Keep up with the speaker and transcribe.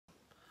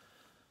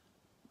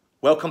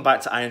Welcome back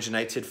to Irons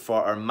United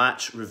for our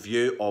match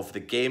review of the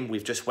game.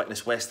 We've just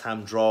witnessed West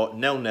Ham draw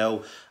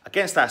 0-0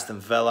 against Aston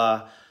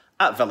Villa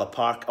at Villa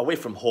Park, away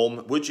from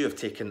home. Would you have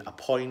taken a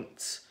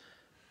point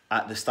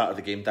at the start of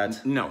the game, Dad?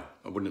 No,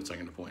 I wouldn't have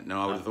taken a point.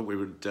 No, I would have thought we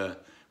would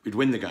we'd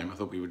win the game. I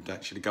thought we would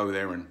actually go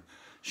there and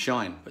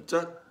shine. But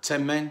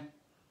 10 men,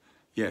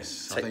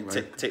 yes, I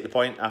think take the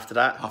point after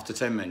that. After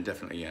 10 men,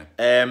 definitely,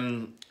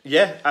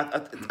 yeah.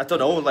 I don't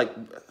know. Like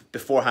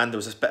beforehand, there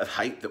was this bit of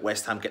hype that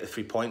West Ham get the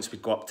 3 points.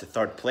 We'd go up to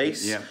third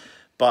place. Yeah.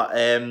 But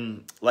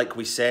like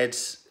we said,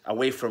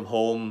 away from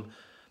home,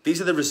 these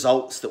are the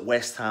results that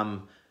West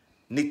Ham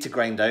need to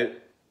grind out.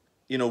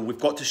 You know, we've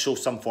got to show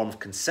some form of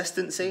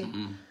consistency.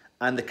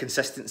 And the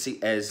consistency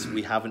is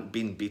we haven't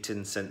been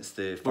beaten since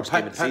the first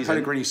game of the season.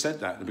 Pellegrini said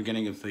that at the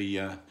beginning of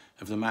the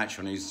match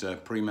on his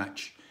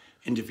pre-match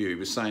interview. He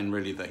was saying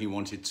really that he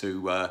wanted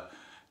to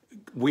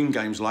win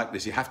games like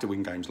this. You have to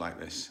win games like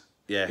this.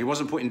 Yeah. He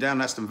wasn't putting down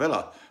Aston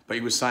Villa, but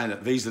he was saying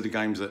that these are the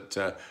games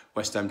that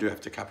West Ham do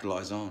have to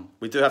capitalise on.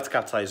 We do have to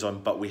capitalise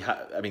on, but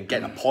I mean,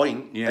 getting a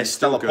point is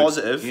still a good.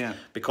 positive. Yeah.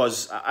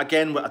 Because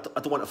again, I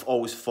don't want to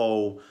always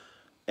fall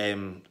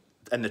in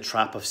the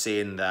trap of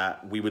saying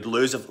that we would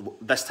lose.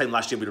 This time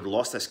last year we would have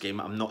lost this game.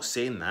 I'm not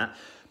saying that,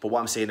 but what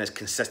I'm saying is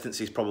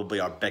consistency is probably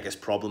our biggest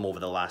problem over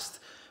the last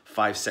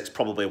 5, 6,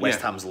 probably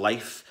West Ham's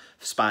life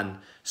span.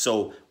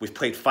 So we've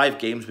played 5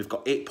 games. We've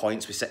got 8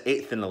 points. We sit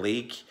 8th in the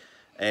league.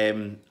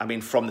 I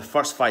mean, from the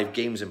first 5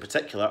 games in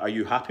particular, are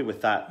you happy with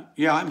that?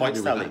 Yeah, I'm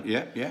happy with that.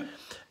 Yeah.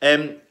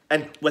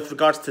 And with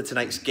regards to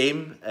tonight's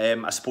game,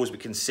 I suppose we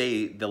can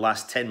say the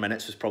last 10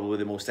 minutes was probably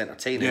the most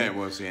entertaining. Yeah, it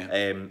was,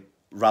 yeah.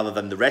 Rather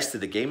than the rest of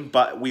the game.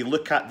 But we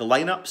look at the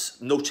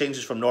lineups, no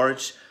changes from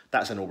Norwich.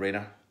 That's a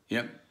no-brainer.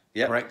 Yep.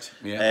 Correct.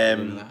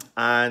 Yeah.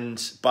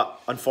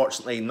 But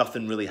unfortunately,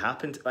 nothing really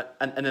happened.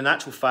 And in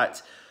actual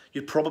fact,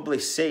 you'd probably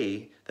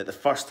say that the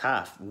first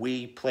half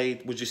we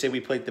played. Would you say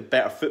we played the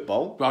better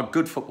football? Well,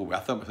 good football. I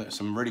thought there were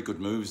some really good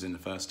moves in the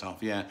first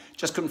half. Yeah,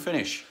 just couldn't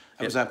finish.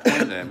 That was our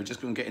point there. We just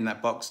couldn't get in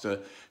that box to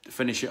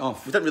finish it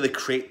off. We didn't really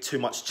create too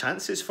much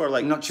chances for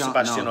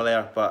Sebastian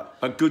Aller,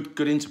 but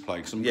good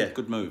interplay, some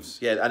good moves.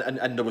 Yeah,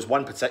 and there was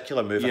one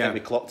particular move. I think we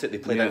clocked it. They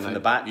played out from the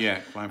back,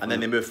 and then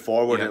they moved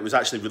forward, and it was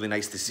actually really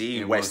nice to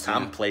see West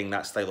Ham playing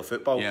that style of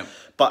football. Yeah.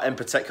 But in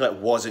particular, it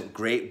wasn't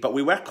great. But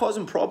we were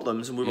causing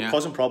problems, and we were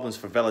causing problems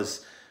for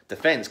Villa's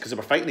defence because they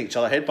were fighting each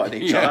other,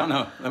 headbutting each other. Yeah, I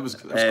know. That was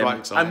quite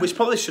exciting. And we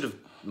probably should have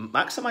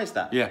maximised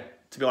that. Yeah.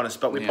 To be honest,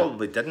 but we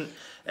probably didn't.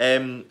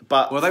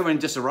 Well, they were in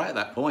disarray at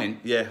that point.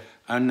 Yeah,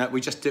 and we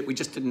just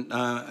didn't,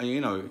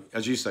 you know,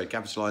 as you say,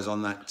 capitalise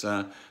on that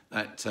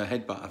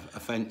headbutt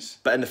offence.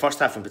 But in the first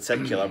half in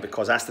particular,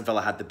 because Aston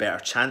Villa had the better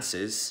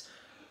chances,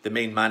 the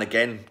main man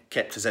again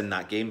kept us in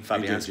that game.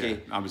 Fabianski,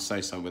 I would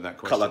say so with that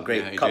question.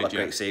 Couple of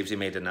great saves he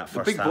made in that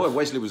first half. The big boy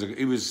Wesley was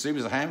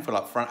a handful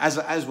up front,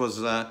 as was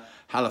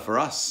Haller for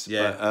us.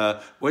 Yeah,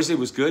 but, Wesley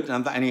was good,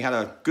 and he had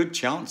a good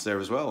chance there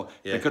as well.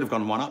 Yeah. They could have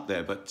gone one up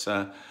there, but.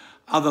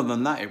 Other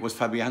than that, it was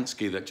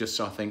Fabianski that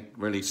I think,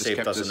 really just saved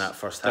kept us in that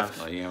first half.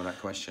 Definitely, yeah, that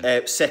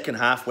question. Second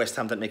half, West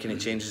Ham didn't make any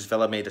changes.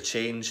 Villa made a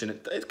change, and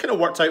it kind of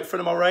worked out for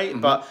them all right.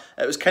 But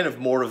it was kind of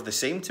more of the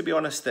same, to be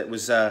honest. It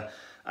was it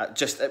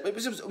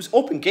was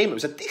open game. It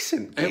was a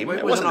decent game.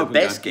 It wasn't the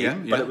best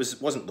game, but it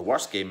wasn't the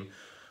worst game.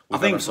 I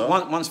think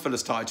once Villa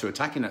started to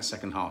attack in that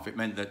second half, it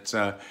meant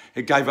that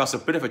it gave us a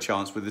bit of a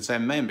chance with the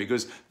 10 men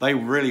because they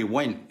really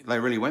went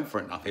for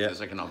it. I think in the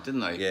second half,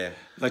 didn't they? Yeah.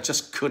 They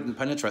just couldn't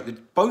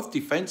penetrate. Both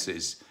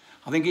defences.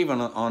 I think even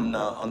on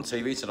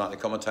TV tonight, the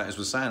commentators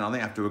were saying. I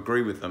think I have to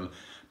agree with them.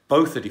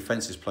 Both the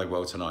defences played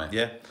well tonight.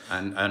 Yeah.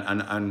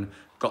 And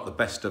got the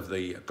best of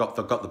got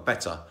the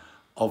better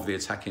of the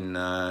attacking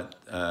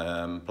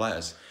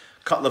players.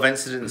 Couple of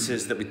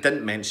incidences that we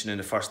didn't mention in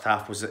the first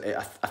half was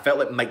I felt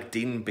like Mike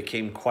Dean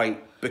became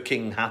quite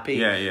booking happy.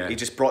 Yeah. He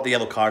just brought the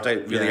yellow card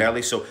out really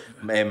early. So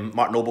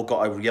Mark Noble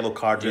got a yellow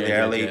card really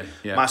early.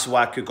 Yeah.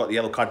 Masuaku got the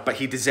yellow card, but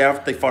he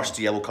deserved the first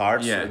yellow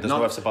card. Yeah, so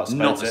no ifs or buts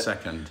not about the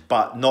second.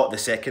 But not the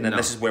second, and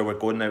this is where we're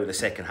going now with the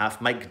second half.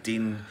 Mike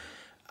Dean,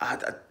 I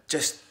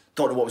just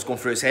don't know what was going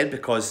through his head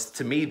because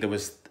to me there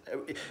was,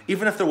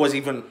 even if there was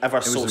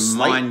ever so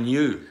slight.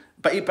 Minute.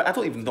 But I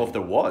don't even know if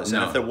there was.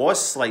 And if there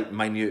was slight,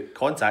 minute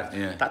contact,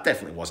 that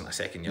definitely wasn't a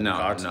second yellow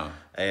card. No.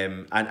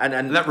 And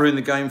that ruined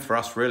the game for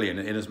us, really, in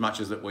as much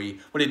as that it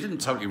didn't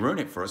totally ruin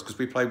it for us because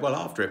we played well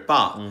after it.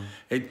 But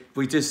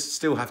we just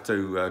still have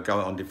to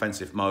go on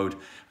defensive mode.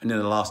 And in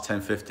the last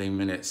 10, 15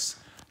 minutes,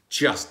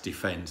 just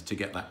defend to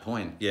get that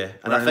point. Yeah,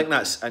 and I think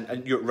that's...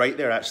 And you're right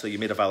there, actually. You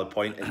made a valid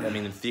point. I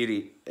mean, in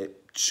theory,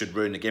 it should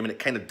ruin the game. And it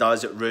kind of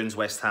does. It ruins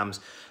West Ham's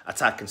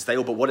attacking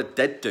style. But what it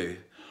did do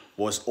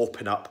was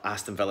open up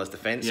Aston Villa's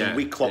defence, and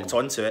we clocked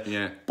onto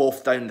it.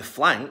 Both down the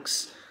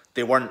flanks,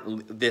 they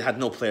had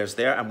no players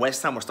there, and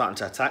West Ham were starting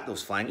to attack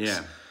those flanks.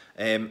 Yeah.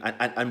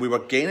 And we were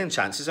gaining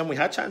chances, and we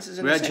had chances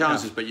in the second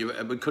half. But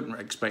we couldn't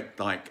expect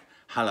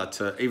Haller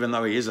to, even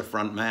though he is a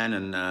front man,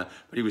 and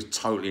but he was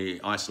totally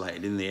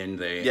isolated in the end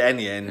there. Yeah, in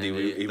the end,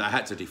 they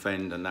had to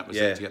defend, and that was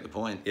it to get the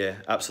point. Yeah,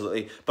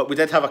 absolutely. But we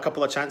did have a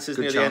couple of chances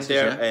near the end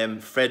there. Yeah.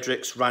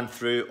 Fredericks ran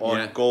through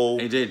on goal.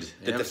 He did.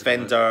 The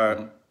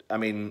defender, I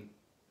mean,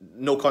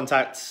 no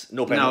contact,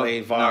 no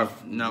penalty. VAR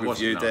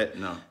reviewed it.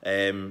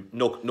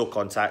 No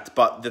contact.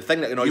 But the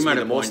thing that annoys me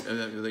the most, you made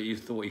a point that you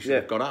thought he should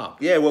have got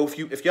up. Yeah, well,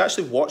 if you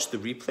actually watch the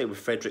replay where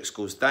Fredericks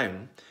goes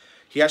down,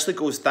 he actually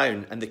goes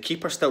down and the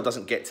keeper still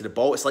doesn't get to the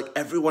ball. It's like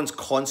everyone's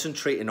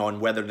concentrating on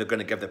whether they're going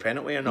to give the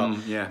penalty or not.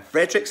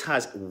 Fredericks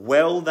has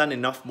well than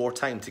enough more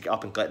time to get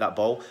up and collect that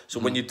ball.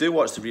 So when you do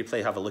watch the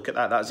replay, have a look at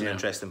that. That's an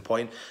interesting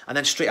point. And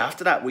then straight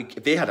after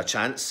that, they had a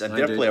chance and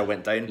their player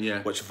went down,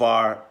 which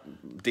VAR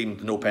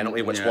deemed no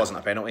penalty, which wasn't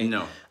a penalty.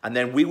 No. And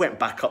then we went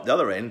back up the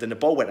other end and the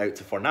ball went out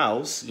to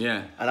Fornals.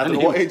 Yeah. And I don't know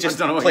what, he just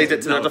played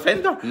it to the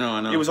defender. No, I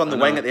know. He was on the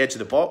wing at the edge of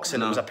the box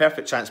and it was a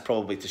perfect chance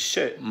probably to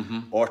shoot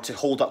or to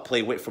hold up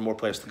play, wait for more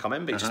players to come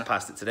in, but he just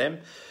passed it to them.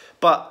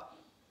 But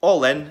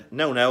all in,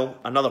 0-0,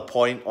 another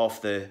point off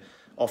the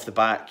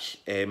back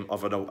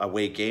of an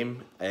away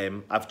game.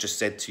 I've just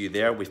said to you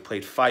there, we've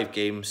played 5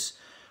 games,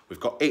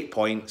 we've got 8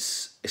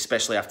 points,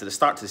 especially after the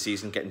start of the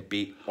season, getting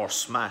beat or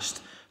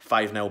smashed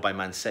 5-0 by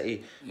Man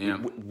City. Yeah.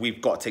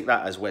 We've got to take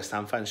that as West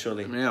Ham fans,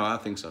 surely. Yeah, I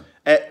think so.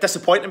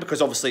 Disappointing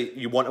because obviously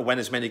you want to win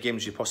as many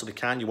games as you possibly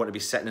can. You want to be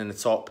sitting in the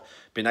top.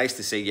 Be nice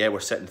to say, yeah, we're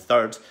sitting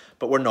third,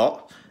 but we're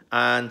not.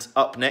 And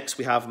up next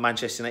we have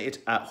Manchester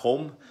United at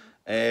home.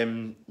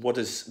 What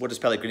does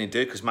Pellegrini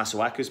do? Because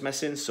Masuaku's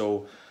missing,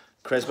 so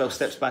Creswell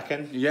steps back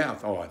in. Yeah,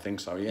 I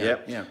think so. Yeah,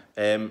 yeah.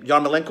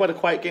 Yarmolenko had a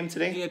quiet game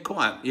today. Yeah,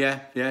 quiet.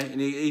 Yeah.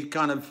 And he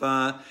kind of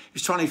he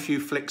was trying a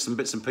few flicks and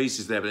bits and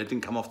pieces there, but it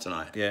didn't come off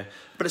tonight. Yeah,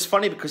 but it's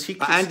funny because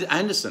and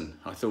Anderson,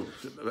 I thought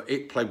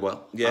it played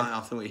well. Yeah, I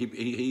thought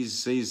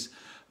he's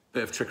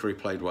bit of trickery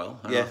played well.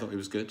 I thought he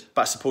was good.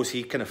 But I suppose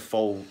he kind of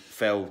fell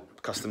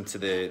accustomed to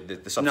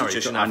the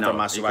substitution after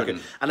Masuaku.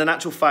 And in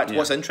actual fact,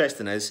 what's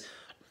interesting is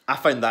I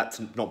found that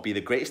to not be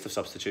the greatest of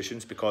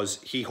substitutions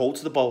because he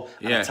holds the ball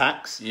and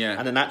attacks. Yeah.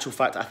 And in actual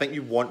fact, I think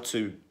you want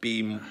to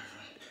be...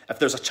 If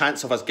there's a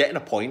chance of us getting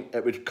a point,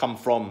 it would come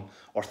from...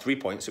 Or 3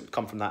 points, it would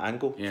come from that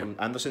angle, from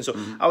Anderson. So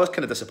I was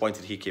kind of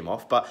disappointed he came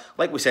off. But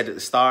like we said at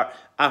the start,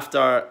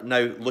 after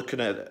now looking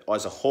at it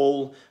as a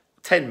whole,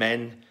 10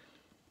 men...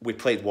 We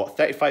played,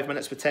 35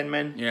 minutes with 10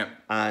 men? Yeah.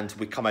 And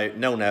we come out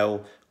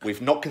 0-0. We've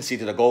not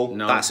conceded a goal.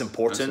 No, that's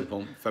important.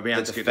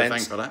 Fabianski to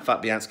thank for that.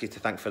 Fabianski to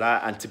thank for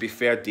that. And to be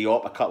fair,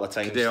 Diop a couple of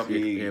times,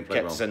 he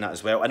kept us in that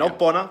as well. And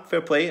Ogbonna,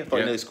 fair play. I thought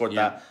he nearly scored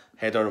that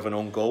header of an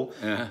own goal.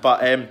 Yeah.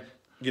 But,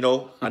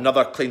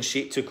 another clean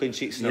sheet, 2 clean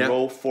sheets in a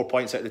row, 4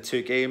 points out of the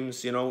 2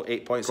 games,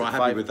 8 points out of 5.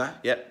 Quite happy with that?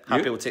 Yep,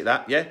 happy we'll take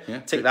that. Yeah,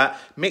 take that.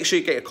 Make sure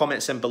you get your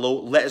comments in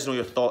below. Let us know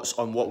your thoughts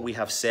on what we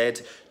have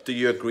said. Do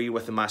you agree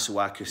with the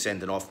Masuaku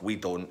sending off? We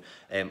don't.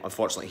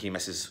 Unfortunately, he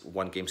misses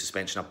 1 game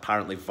suspension.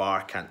 Apparently,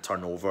 VAR can't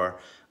turn over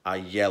a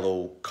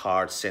yellow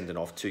card, sending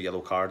off 2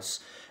 yellow cards.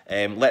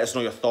 Let us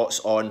know your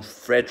thoughts on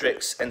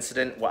Fredericks'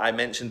 incident, what I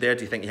mentioned there.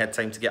 Do you think he had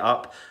time to get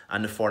up?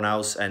 And the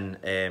Fornals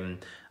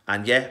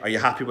and yeah, are you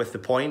happy with the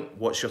point?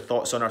 What's your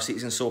thoughts on our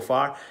season so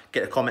far?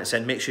 Get the comments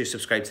in. Make sure you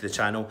subscribe to the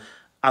channel.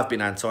 I've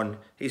been Anton.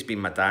 He's been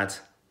my dad.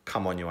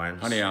 Come on, you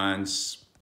irons. Honey irons.